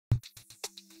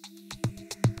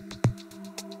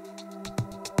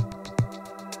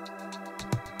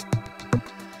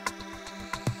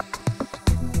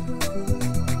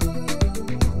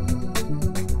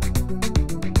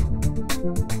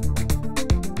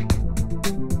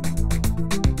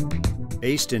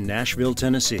Based in Nashville,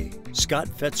 Tennessee, Scott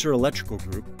Fetzer Electrical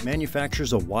Group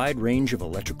manufactures a wide range of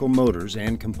electrical motors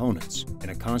and components in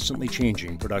a constantly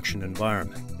changing production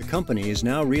environment. The company is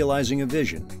now realizing a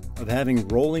vision of having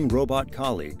rolling robot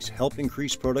colleagues help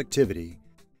increase productivity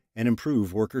and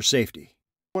improve worker safety.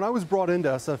 When I was brought into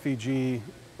SFEG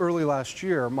early last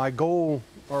year, my goal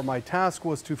or my task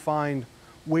was to find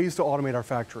ways to automate our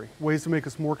factory, ways to make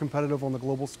us more competitive on the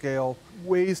global scale,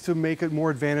 ways to make it more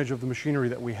advantage of the machinery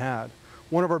that we had.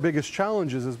 One of our biggest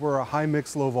challenges is we're a high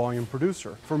mix, low volume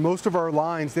producer. For most of our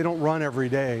lines, they don't run every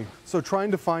day. So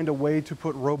trying to find a way to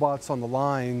put robots on the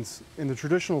lines in the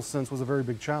traditional sense was a very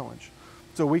big challenge.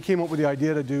 So we came up with the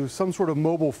idea to do some sort of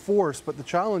mobile force, but the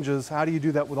challenge is how do you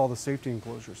do that with all the safety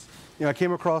enclosures? I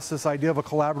came across this idea of a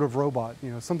collaborative robot,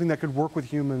 something that could work with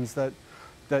humans that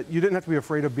you didn't have to be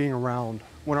afraid of being around.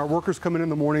 When our workers come in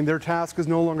the morning, their task is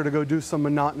no longer to go do some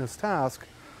monotonous task.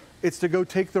 It's to go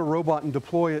take their robot and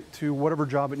deploy it to whatever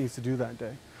job it needs to do that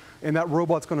day. And that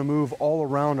robot's going to move all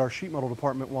around our sheet metal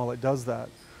department while it does that.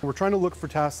 We're trying to look for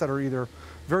tasks that are either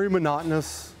very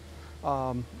monotonous,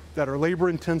 that are labor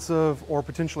intensive, or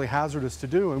potentially hazardous to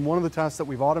do. And one of the tasks that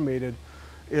we've automated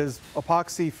is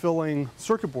epoxy filling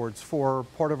circuit boards for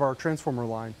part of our transformer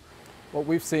line. What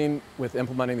we've seen with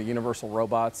implementing the universal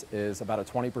robots is about a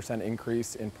 20%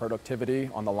 increase in productivity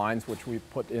on the lines which we've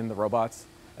put in the robots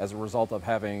as a result of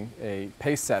having a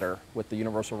pace setter with the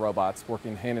universal robots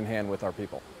working hand in hand with our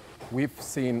people. We've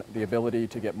seen the ability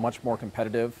to get much more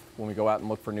competitive when we go out and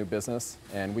look for new business,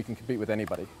 and we can compete with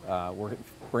anybody. We're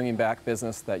bringing back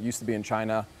business that used to be in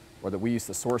China or that we used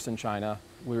to source in China.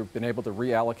 We've been able to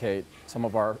reallocate some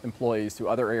of our employees to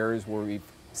other areas where we've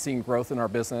seen growth in our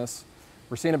business.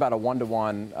 We're seeing about a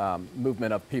one-to-one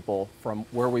movement of people from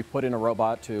where we put in a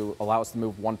robot to allow us to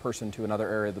move one person to another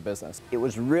area of the business. It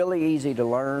was really easy to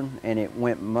learn, and it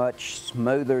went much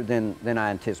smoother than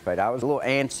I anticipated. I was a little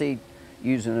antsy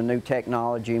using the new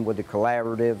technology with the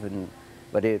collaborative,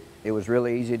 but it was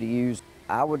really easy to use.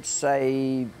 I would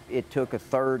say it took a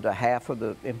third to half of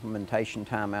the implementation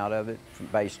time out of it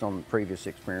based on previous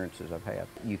experiences I've had.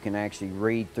 You can actually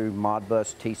read through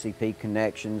Modbus TCP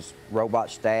connections, robot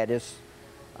status.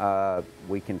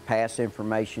 We can pass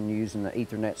information using the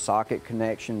Ethernet socket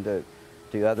connection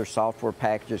to other software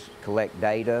packages to collect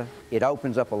data. It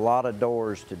opens up a lot of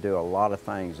doors to do a lot of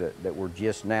things that we're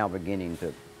just now beginning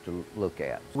to look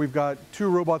at. We've got 2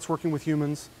 robots working with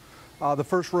humans. The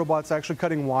first robot's actually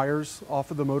cutting wires off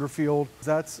of the motor field.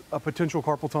 That's a potential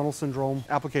carpal tunnel syndrome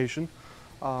application.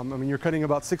 You're cutting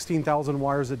about 16,000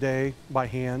 wires a day by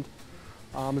hand.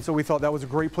 And so we thought that was a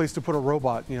great place to put a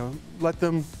robot, let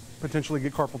them potentially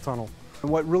get carpal tunnel.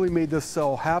 And what really made this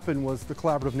cell happen was the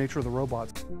collaborative nature of the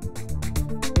robots.